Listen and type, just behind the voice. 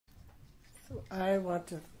I want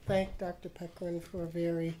to thank Dr. Peckrin for a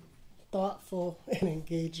very thoughtful and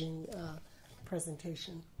engaging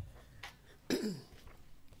presentation.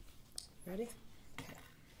 Ready? Okay.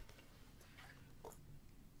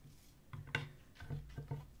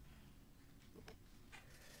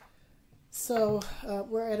 So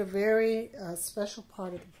we're at a very special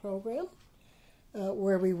part of the program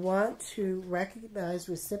where we want to recognize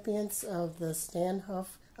recipients of the Stan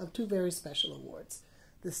Huff, of two very special awards.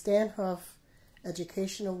 The Stan Huff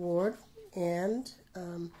Education Award and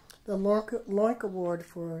the LOINC Award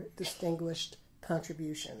for Distinguished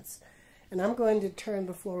Contributions. And I'm going to turn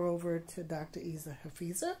the floor over to Dr. Isa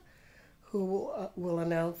Hafiza, who will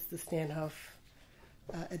announce the Stan Huff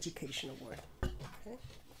Education Award. Okay.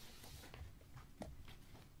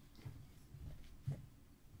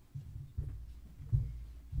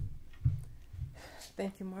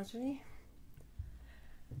 Thank you, Marjorie.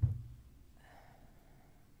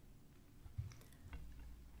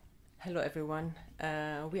 Hello, everyone.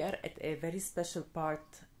 We are at a very special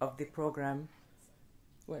part of the program.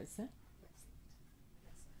 Where is that?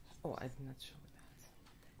 Oh, I did not show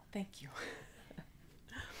that. Thank you.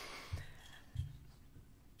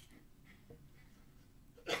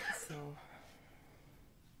 So,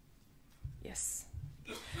 yes.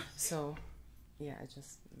 So, yeah, I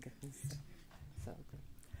just get this. So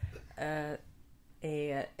good.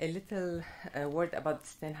 A little word about the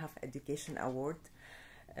Stan Huff Education Award.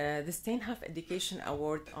 The Stan Huff Education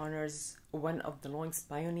Award honors one of the LOINC's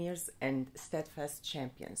pioneers and steadfast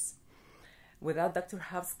champions. Without Dr.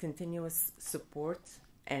 Huff's continuous support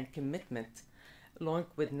and commitment, LOINC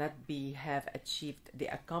would not have achieved the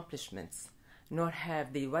accomplishments nor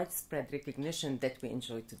have the widespread recognition that we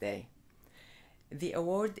enjoy today. The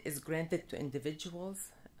award is granted to individuals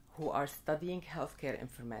who are studying healthcare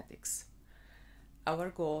informatics. Our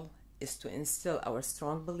goal is to instill our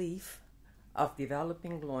strong belief of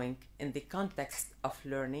developing LOINC in the context of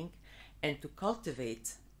learning and to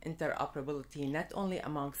cultivate interoperability not only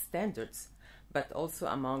among standards, but also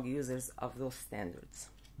among users of those standards.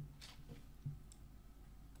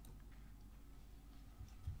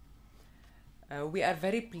 We are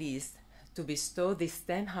very pleased to bestow the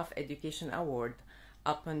Stan Huff Education Award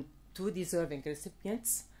upon two deserving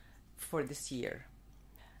recipients for this year.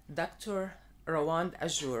 Dr. Rawand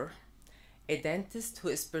Ajour, a dentist who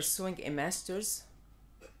is pursuing a master's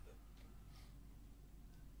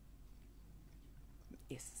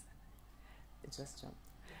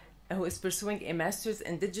who is pursuing a master's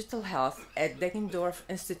in digital health at Deggendorf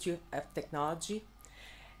Institute of Technology,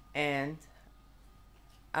 and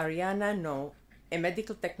Ariana No, a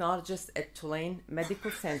medical technologist at Tulane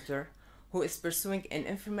Medical Center, who is pursuing an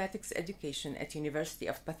informatics education at University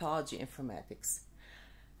of Pathology Informatics.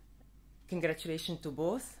 Congratulations to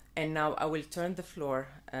both, and now I will turn the floor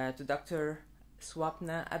to Dr.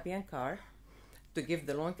 Swapna Abhyankar to give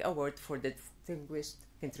the LOINC Award for the distinguished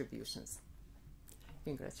contributions.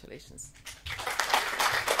 Congratulations.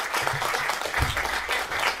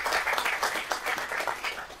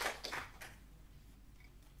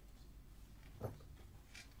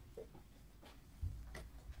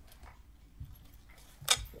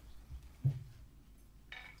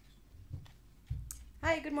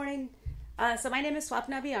 Hi, good morning. So my name is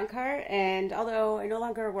Swapna Abhyankar, and although I no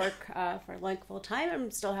longer work for LOINC full-time, I'm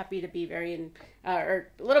still happy to be or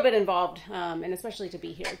a little bit involved, and especially to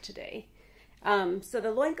be here today. So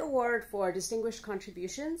the LOINC Award for Distinguished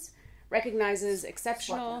Contributions recognizes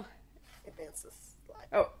exceptional... Advance this slide.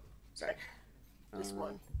 Oh, sorry. This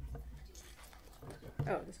one.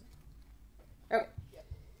 Oh, this one. Okay.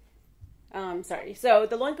 Sorry. So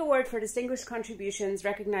the LOINC Award for Distinguished Contributions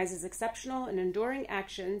recognizes exceptional and enduring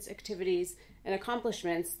actions, activities, and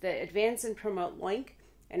accomplishments that advance and promote LOINC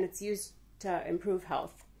and its use to improve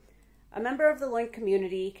health. A member of the LOINC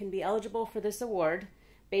community can be eligible for this award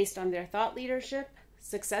based on their thought leadership,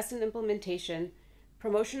 success in implementation,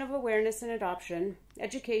 promotion of awareness and adoption,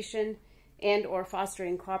 education, and or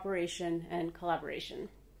fostering cooperation and collaboration.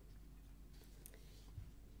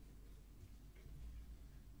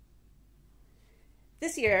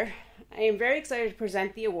 This year, I am very excited to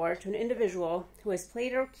present the award to an individual who has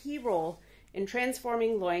played a key role in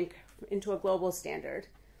transforming LOINC into a global standard.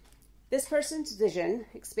 This person's vision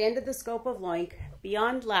expanded the scope of LOINC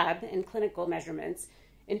beyond lab and clinical measurements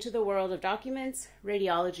into the world of documents,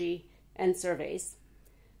 radiology, and surveys.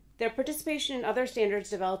 Their participation in other standards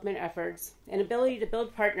development efforts and ability to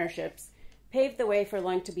build partnerships paved the way for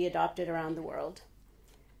LOINC to be adopted around the world.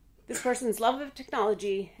 This person's love of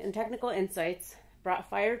technology and technical insights brought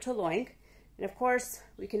fire to LOINC, and of course,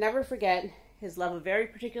 we can never forget his love of very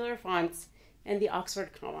particular fonts and the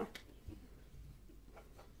Oxford comma.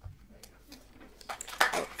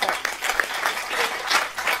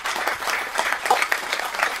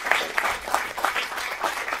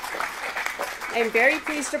 am very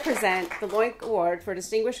pleased to present the LOINC Award for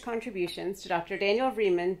Distinguished Contributions to Dr. Daniel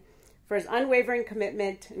Vrieman for his unwavering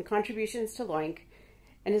commitment and contributions to LOINC,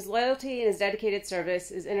 and his loyalty and his dedicated service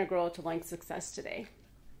is integral to LOINC's success today.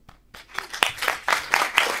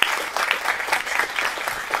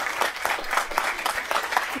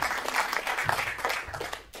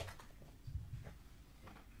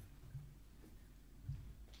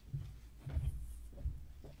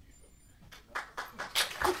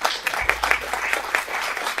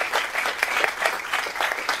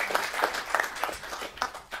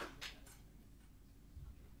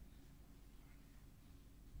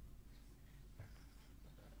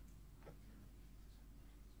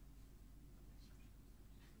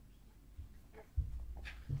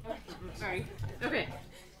 Sorry. Okay.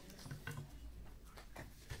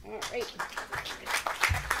 All right.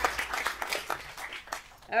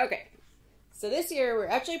 Okay. So this year, we're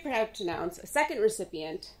actually proud to announce a second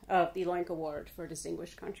recipient of the LOINC Award for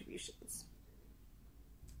Distinguished Contributions.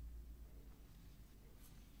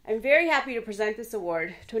 I'm very happy to present this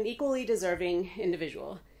award to an equally deserving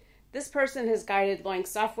individual. This person has guided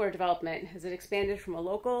LOINC's software development as it expanded from a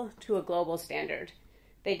local to a global standard.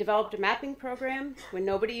 They developed a mapping program when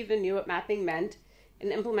nobody even knew what mapping meant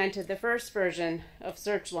and implemented the first version of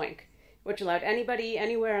Search LOINC, which allowed anybody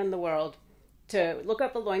anywhere in the world to look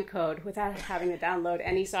up a LOINC code without having to download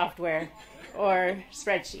any software or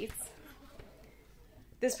spreadsheets.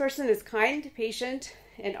 This person is kind, patient,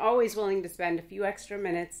 and always willing to spend a few extra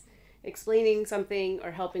minutes explaining something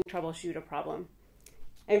or helping troubleshoot a problem.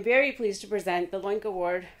 I'm very pleased to present the LOINC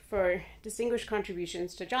Award for Distinguished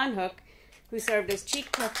Contributions to John Hook, who served as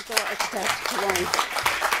Chief Technical Architect to LOINC.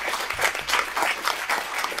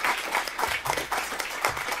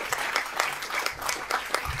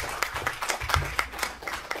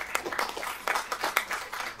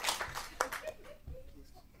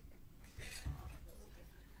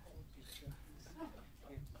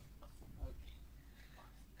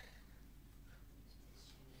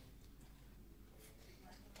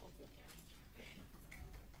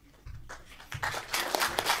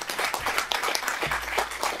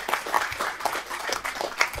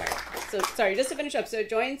 So, sorry, just to finish up. So,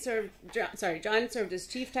 John served as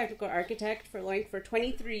Chief Technical Architect for LOINC for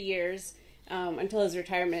 23 years until his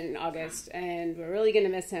retirement in August, and we're really going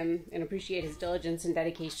to miss him and appreciate his diligence and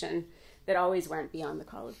dedication that always went beyond the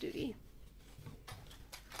call of duty.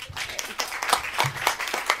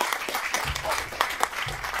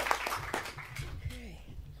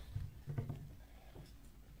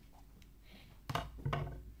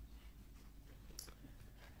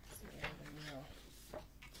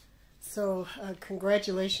 So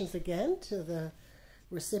congratulations again to the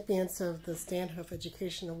recipients of the Stanhope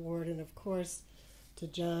Education Award, and of course to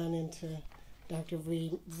John and to Dr.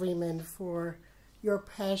 Vrieman for your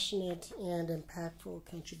passionate and impactful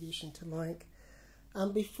contribution to LOINC.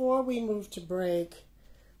 Before we move to break,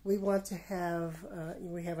 we want to have,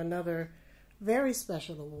 we have another very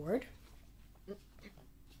special award.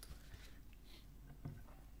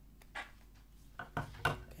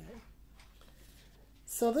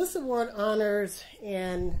 So this award honors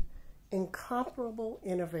an incomparable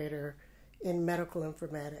innovator in medical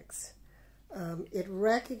informatics. It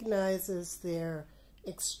recognizes their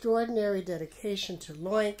extraordinary dedication to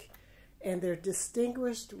LOINC and their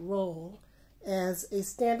distinguished role as a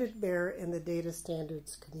standard bearer in the data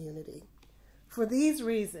standards community. For these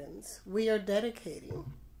reasons, we are dedicating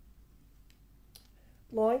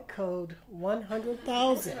LOINC code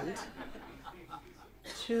 100,000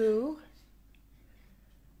 to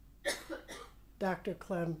Dr.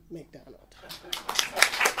 Clem McDonald.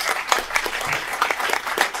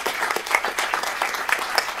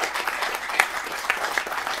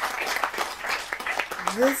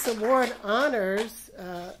 This award honors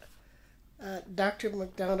Dr.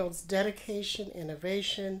 McDonald's dedication,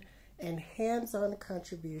 innovation, and hands-on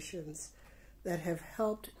contributions that have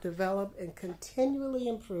helped develop and continually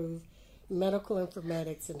improve medical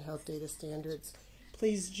informatics and health data standards.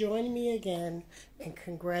 Please join me again in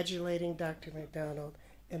congratulating Dr. McDonald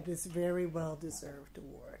and this very well-deserved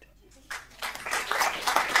award.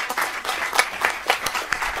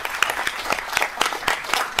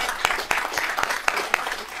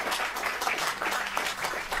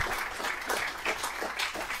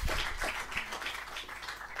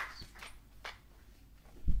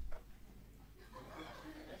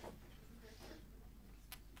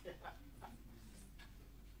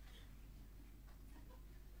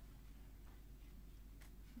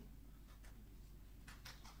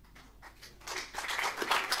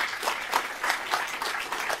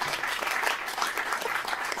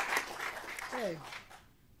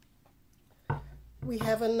 we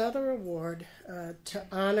have another award to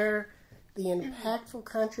honor the impactful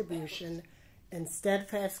contribution and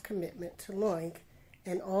steadfast commitment to LOINC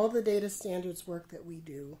and all the data standards work that we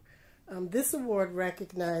do. This award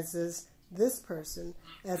recognizes this person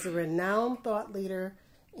as a renowned thought leader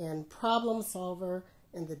and problem solver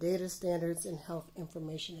in the data standards and health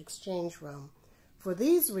information exchange realm. For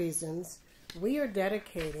these reasons, we are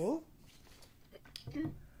dedicating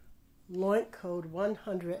LOINC Code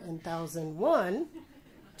 100,001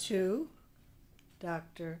 to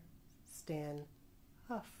Dr. Stan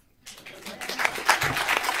Huff.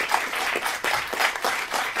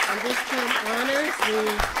 And this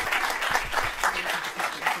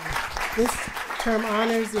term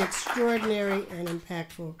honors the extraordinary and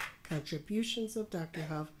impactful contributions of Dr.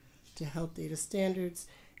 Huff to health data standards,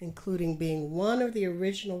 including being one of the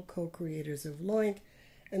original co-creators of LOINC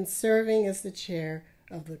and serving as the chair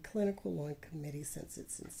of the Clinical LOINC Committee since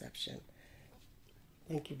its inception.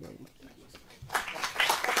 Thank you very much.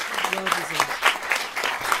 Well deserved.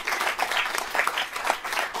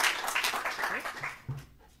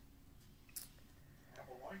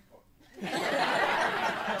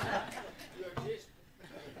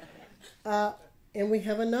 And we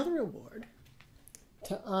have another award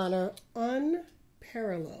to honor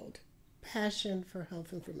unparalleled passion for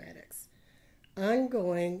health informatics,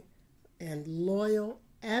 ongoing and loyal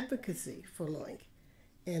advocacy for LOINC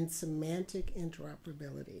and semantic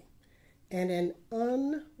interoperability, and an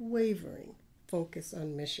unwavering focus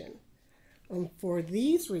on mission. For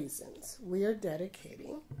these reasons, we are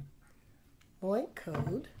dedicating LOINC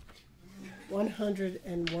Code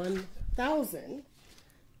 101,000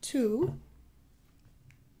 to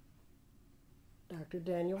Dr.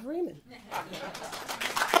 Daniel Freeman.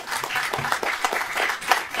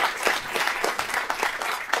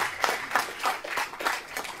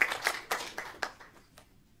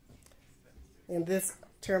 And this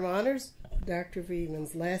term honors Dr.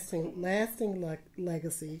 Freeman's lasting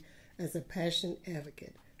legacy as a passionate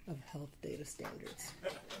advocate of health data standards.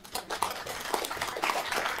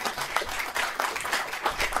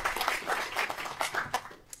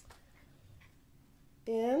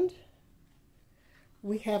 And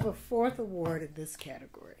we have a fourth award in this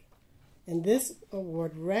category. And this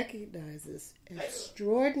award recognizes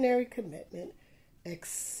extraordinary commitment,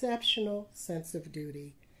 exceptional sense of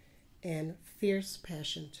duty, and fierce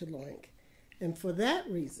passion to LOINC. And for that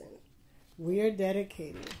reason, we are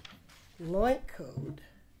dedicating LOINC Code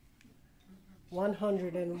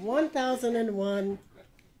 101,001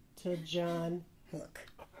 to John Hook.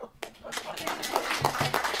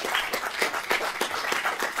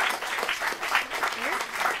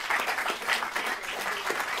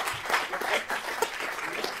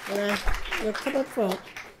 And I'll come up front.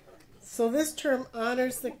 So this term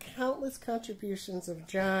honors the countless contributions of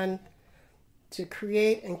John to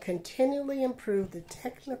create and continually improve the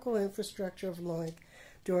technical infrastructure of LOINC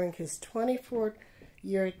during his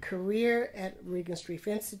 24-year career at Regenstrief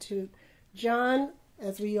Institute. John,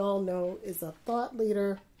 as we all know, is a thought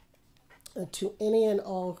leader to any and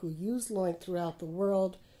all who use LOINC throughout the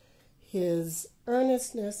world. His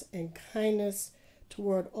earnestness and kindness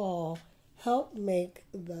toward all help make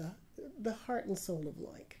the heart and soul of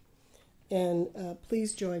LOINC. And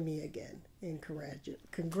please join me again in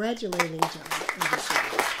congratulating John on this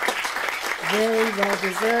award. Very well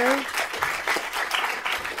deserved.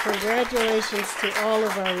 Congratulations to all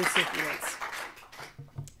of our recipients.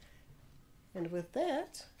 And with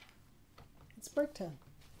that, it's break time.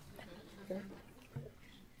 Okay.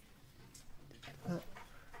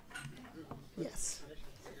 Yes.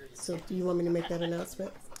 So do you want me to make that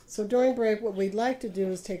announcement? So during break, what we'd like to do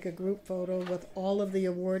is take a group photo with all of the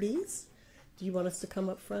awardees. Do you want us to come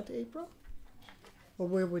up front, April? Or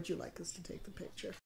where would you like us to take the picture?